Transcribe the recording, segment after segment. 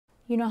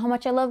You know how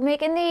much I love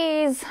making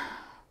these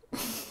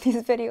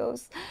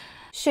videos.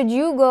 Should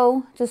you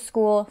go to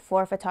school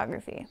for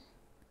photography?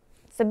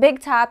 It's a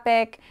big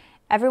topic.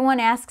 Everyone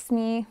asks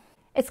me.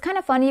 It's kind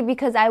of funny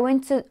because I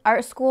went to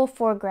art school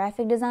for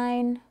graphic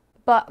design,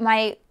 but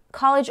my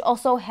college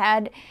also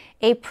had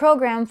a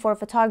program for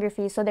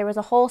photography. So there was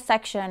a whole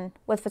section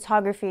with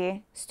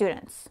photography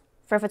students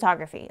for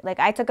photography. Like,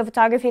 I took a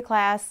photography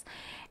class.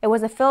 It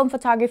was a film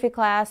photography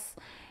class.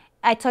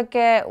 I took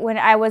it when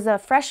I was a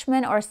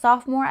freshman or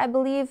sophomore, I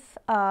believe.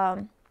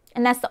 And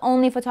that's the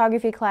only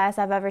photography class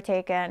I've ever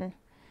taken.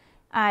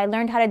 I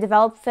learned how to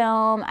develop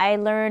film. I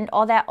learned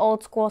all that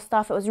old school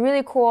stuff. It was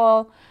really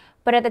cool.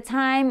 But at the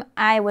time,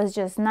 I was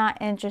just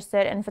not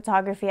interested in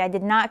photography. I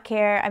did not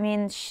care. I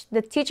mean,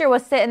 the teacher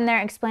was sitting there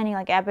explaining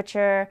like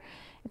aperture,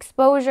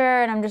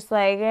 exposure, and I'm just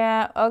like,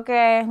 yeah,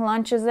 okay,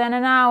 lunch is in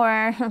an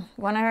hour.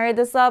 Want to hurry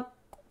this up?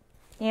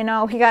 You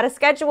know, we got a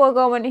schedule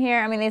going here.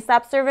 I mean, they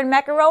stopped serving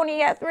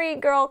macaroni at 3.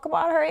 Girl, come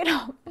on, hurry it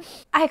up.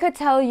 I could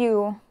tell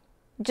you,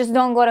 just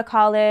don't go to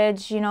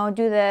college, you know,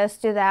 do this,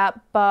 do that.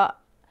 But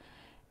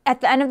at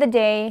the end of the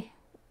day,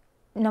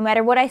 no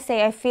matter what I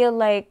say, I feel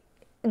like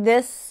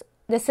this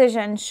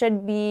decision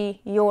should be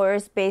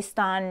yours based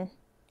on,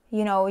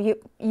 you know,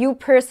 you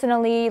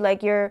personally,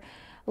 like your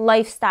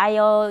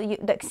lifestyle,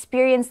 the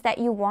experience that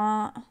you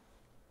want.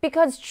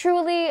 Because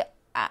truly,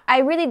 I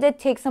really did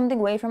take something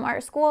away from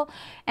art school,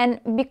 and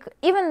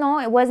even though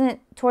it wasn't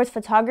towards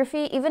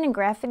photography, even in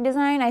graphic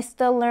design, I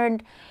still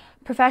learned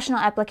professional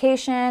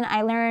application.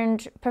 I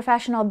learned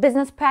professional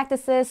business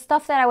practices,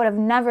 stuff that I would have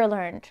never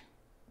learned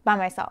by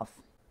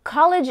myself.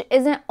 College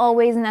isn't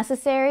always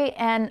necessary,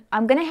 and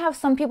I'm gonna have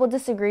some people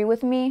disagree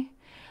with me,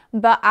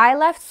 but I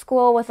left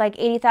school with like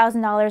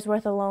 $80,000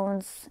 worth of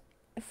loans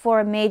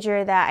for a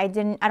major that I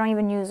don't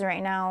even use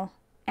right now.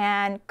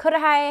 And could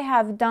I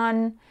have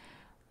done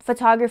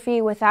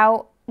photography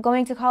without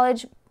going to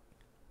college?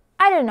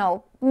 I don't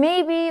know,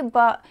 maybe,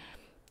 but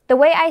the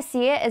way I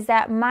see it is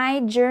that my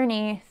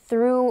journey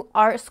through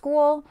art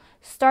school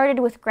started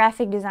with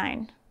graphic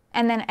design,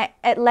 and then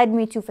it led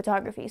me to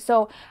photography.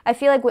 So I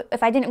feel like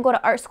if I didn't go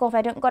to art school, if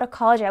I didn't go to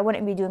college, I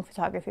wouldn't be doing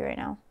photography right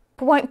now.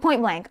 Point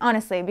blank,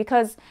 honestly,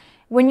 because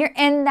when you're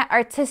in that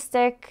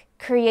artistic,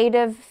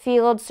 creative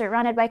field,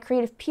 surrounded by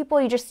creative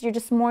people, you're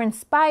just more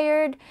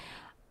inspired.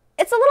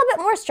 It's a little bit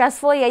more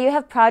stressful. Yeah, you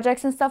have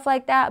projects and stuff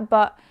like that,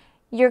 but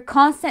you're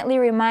constantly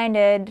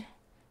reminded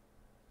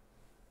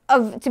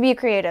to be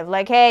creative.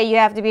 Like, hey, you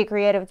have to be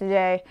creative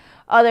today,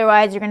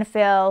 otherwise you're gonna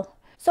fail.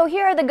 So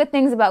here are the good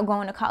things about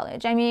going to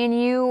college. I mean,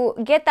 you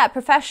get that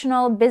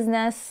professional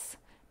business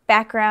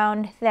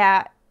background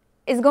that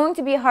is going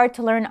to be hard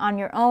to learn on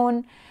your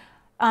own.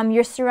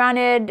 You're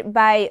surrounded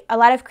by a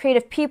lot of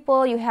creative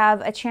people. You have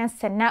a chance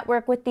to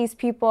network with these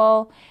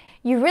people.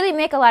 You really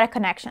make a lot of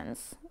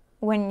connections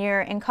when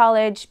you're in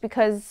college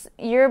because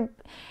you're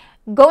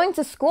going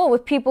to school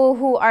with people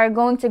who are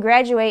going to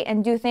graduate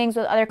and do things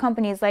with other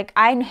companies. Like,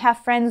 I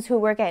have friends who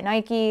work at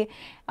Nike,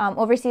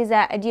 overseas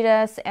at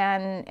Adidas,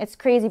 and it's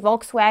crazy,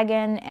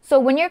 Volkswagen. So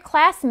when your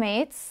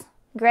classmates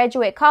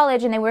graduate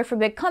college and they work for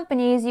big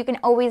companies, you can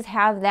always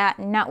have that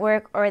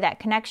network or that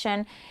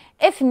connection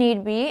if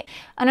need be.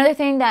 Another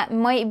thing that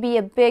might be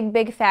a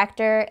big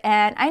factor,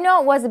 and I know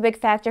it was a big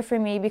factor for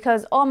me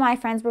because all my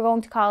friends were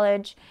going to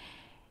college,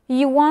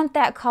 you want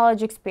that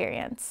college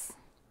experience.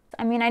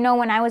 I mean, I know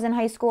when I was in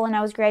high school and I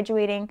was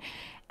graduating,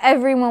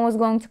 everyone was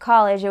going to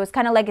college. It was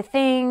kind of like a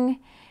thing.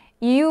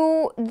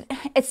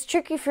 It's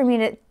tricky for me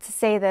to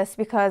say this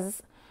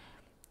because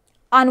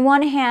on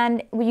one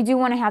hand, you do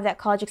want to have that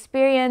college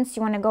experience.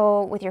 You want to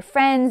go with your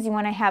friends. You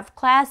want to have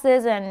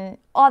classes and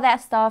all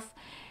that stuff.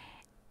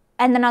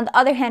 And then on the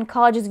other hand,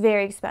 college is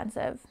very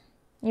expensive.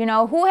 You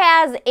know, who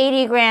has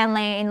 80 grand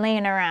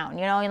laying around?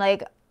 You know,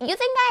 like, you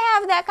think I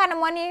have that kind of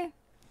money?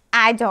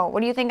 I don't.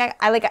 What do you think?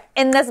 I like,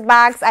 in this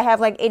box, I have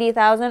like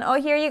 80,000.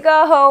 Oh, here you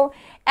go.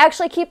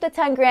 Actually, keep the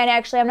 10 grand.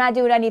 Actually, I'm not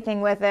doing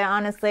anything with it,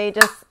 honestly.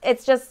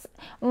 It's just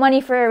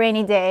money for a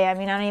rainy day. I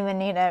mean, I don't even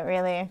need it,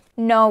 really.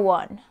 No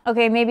one.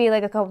 Okay, maybe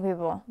like a couple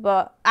people,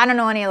 but I don't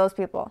know any of those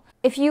people.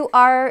 If you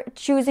are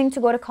choosing to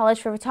go to college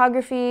for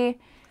photography,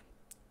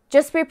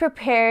 just be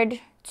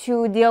prepared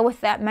to deal with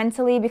that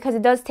mentally because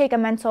it does take a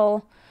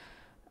mental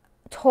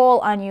toll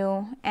on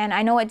you, and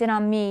I know it did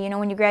on me. You know,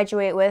 when you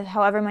graduate with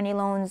however many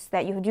loans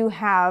that you do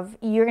have,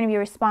 you're going to be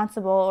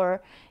responsible,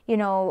 or, you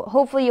know,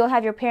 hopefully you'll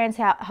have your parents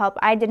help.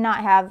 I did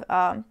not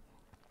have,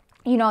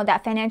 you know,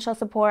 that financial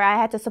support. I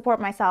had to support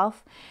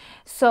myself.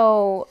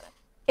 So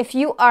if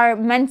you are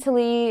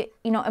mentally,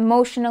 you know,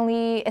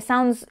 emotionally, it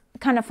sounds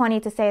kind of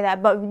funny to say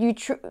that, but you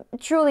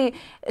truly,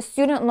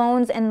 student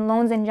loans and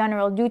loans in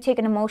general do take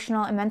an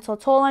emotional and mental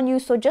toll on you.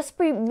 So just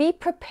be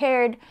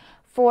prepared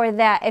for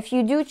that. If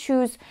you do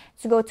choose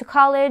to go to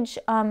college,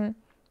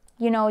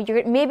 you know,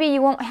 maybe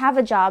you won't have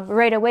a job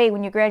right away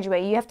when you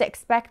graduate. You have to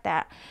expect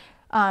that.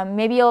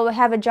 Maybe you'll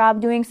have a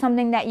job doing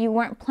something that you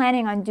weren't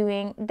planning on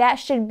doing. That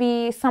should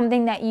be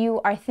something that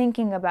you are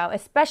thinking about,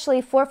 especially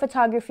for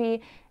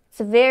photography. It's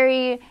a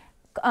very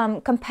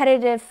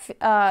competitive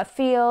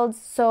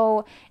fields.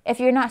 So if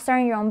you're not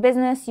starting your own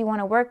business, you want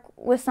to work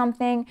with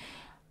something,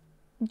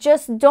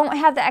 just don't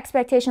have the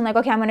expectation like,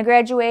 okay, I'm going to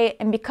graduate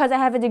and because I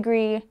have a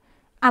degree,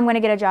 I'm going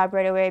to get a job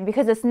right away,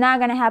 because it's not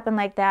going to happen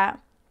like that.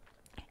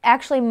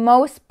 Actually,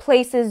 most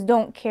places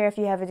don't care if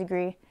you have a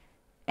degree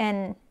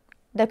in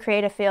the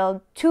creative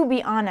field, to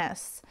be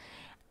honest.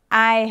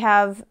 I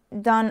have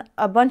done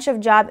a bunch of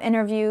job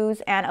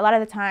interviews, and a lot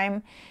of the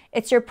time,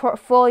 it's your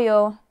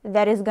portfolio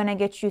that is going to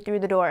get you through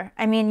the door.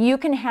 I mean, you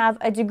can have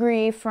a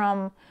degree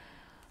from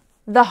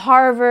the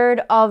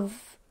Harvard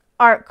of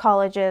art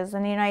colleges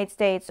in the United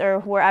States or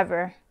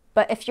wherever,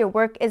 but if your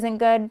work isn't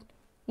good,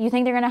 you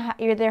think they're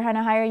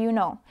gonna hire you?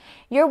 No.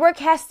 Your work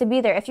has to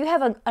be there. If you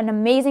have an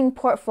amazing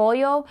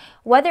portfolio,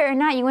 whether or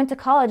not you went to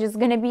college is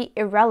gonna be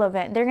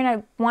irrelevant. They're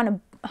gonna want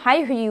to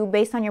hire you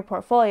based on your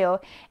portfolio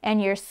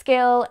and your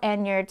skill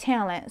and your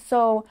talent.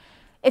 So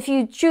if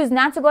you choose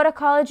not to go to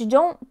college,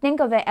 don't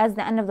think of it as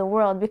the end of the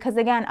world, because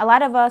again, a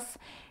lot of us,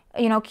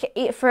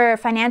 for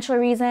financial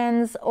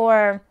reasons,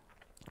 or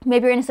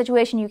maybe you're in a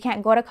situation you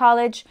can't go to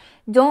college,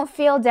 don't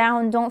feel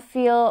down, don't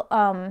feel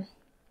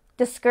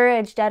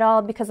discouraged at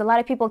all, because a lot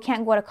of people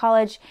can't go to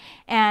college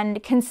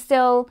and can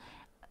still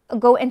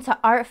go into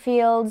art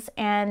fields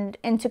and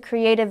into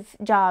creative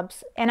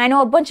jobs. And I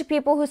know a bunch of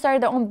people who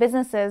started their own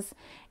businesses,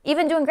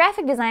 even doing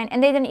graphic design,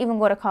 and they didn't even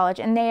go to college,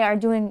 and they are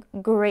doing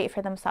great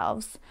for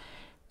themselves.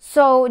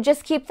 So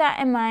just keep that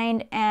in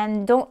mind,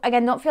 and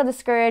don't feel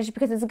discouraged,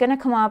 because it's going to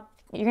come up.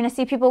 You're going to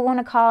see people going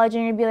to college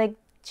and you're going to be like,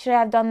 should I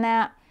have done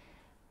that?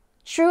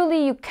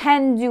 Truly, you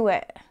can do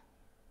it.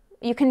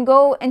 You can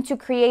go into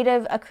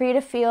a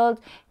creative field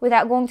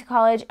without going to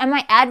college. Am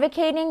I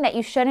advocating that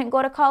you shouldn't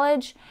go to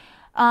college?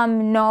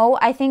 No,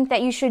 I think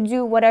that you should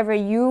do whatever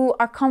you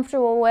are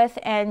comfortable with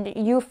and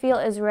you feel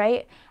is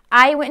right.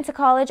 I went to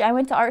college, I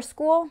went to art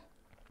school,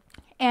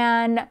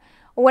 and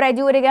would I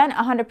do it again?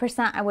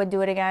 100% I would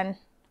do it again.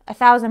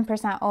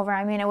 1,000% over.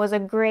 I mean, it was a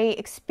great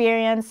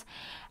experience.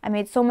 I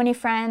made so many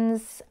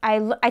friends.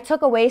 I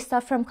took away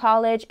stuff from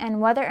college,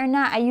 and whether or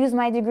not I use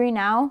my degree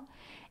now,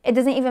 it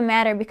doesn't even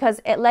matter,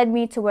 because it led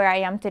me to where I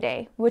am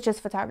today, which is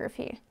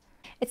photography.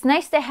 It's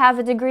nice to have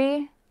a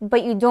degree,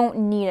 but you don't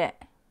need it.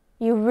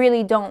 You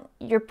really don't.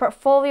 Your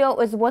portfolio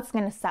is what's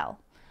going to sell.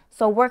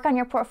 So work on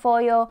your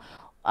portfolio.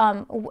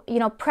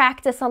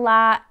 Practice a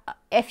lot.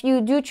 If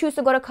you do choose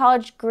to go to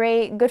college,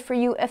 great, good for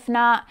you. If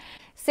not,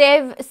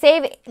 save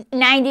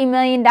 $90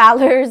 million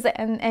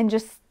and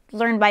just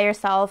learn by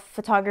yourself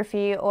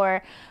photography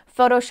or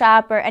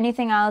Photoshop or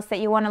anything else that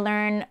you want to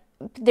learn.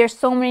 There's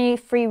so many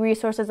free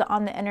resources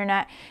on the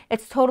internet.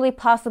 It's totally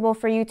possible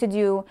for you to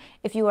do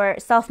if you are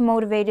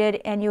self-motivated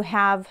and you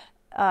have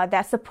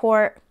that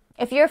support.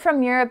 If you're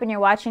from Europe and you're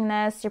watching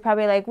this, you're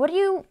probably like,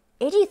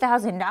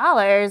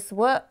 $80,000?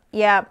 What?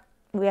 Yeah,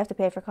 we have to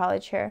pay for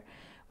college here,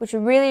 which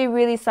really,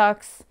 really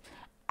sucks.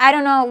 I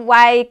don't know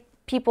why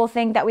people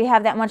think that we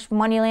have that much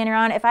money laying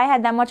around. If I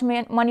had that much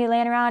money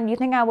laying around, you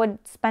think I would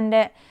spend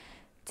it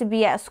to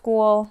be at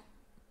school,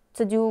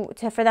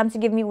 for them to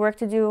give me work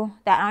to do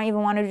that I don't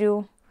even want to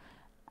do?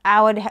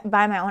 I would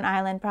buy my own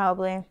island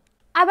probably.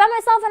 I bought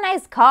myself a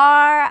nice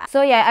car.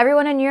 So yeah,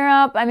 everyone in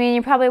Europe, I mean,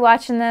 you're probably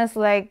watching this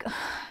like,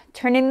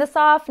 turning this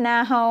off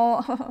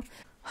now.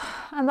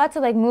 I'm about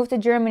to move to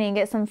Germany and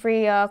get some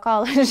free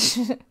college.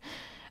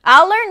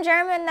 I'll learn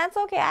German, that's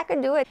okay, I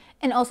could do it.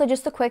 And also,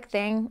 just a quick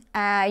thing,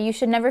 you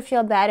should never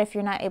feel bad if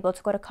you're not able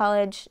to go to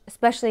college,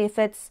 especially if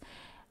it's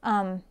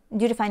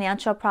due to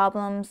financial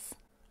problems.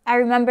 I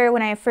remember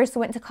when I first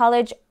went to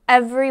college,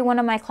 every one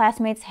of my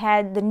classmates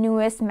had the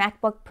newest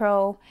MacBook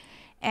Pro,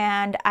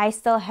 and I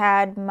still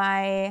had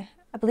I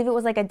believe it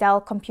was like a Dell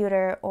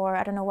computer, or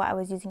I don't know what I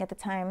was using at the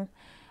time.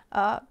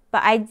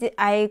 But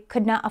I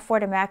could not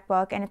afford a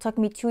MacBook, and it took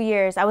me 2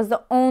 years. I was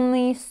the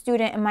only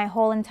student in my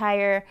whole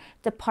entire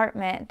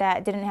department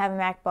that didn't have a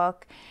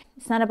MacBook.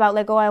 It's not about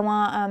like, oh, I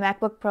want a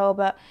MacBook Pro,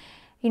 but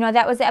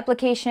that was the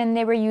application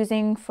they were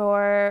using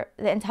for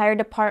the entire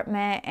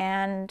department,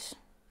 and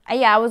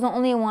I was the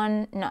only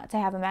one not to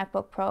have a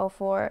MacBook Pro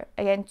for,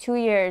 again, 2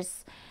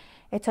 years.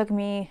 It took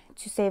me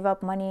to save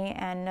up money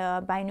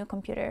and buy a new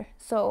computer.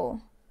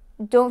 So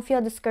don't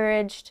feel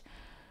discouraged.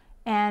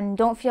 And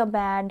don't feel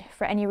bad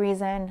for any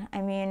reason. I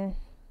mean,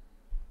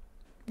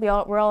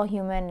 we're all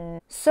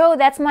human. So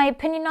that's my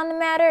opinion on the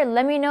matter.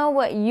 Let me know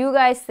what you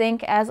guys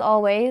think, as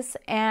always.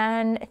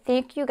 And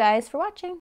thank you guys for watching.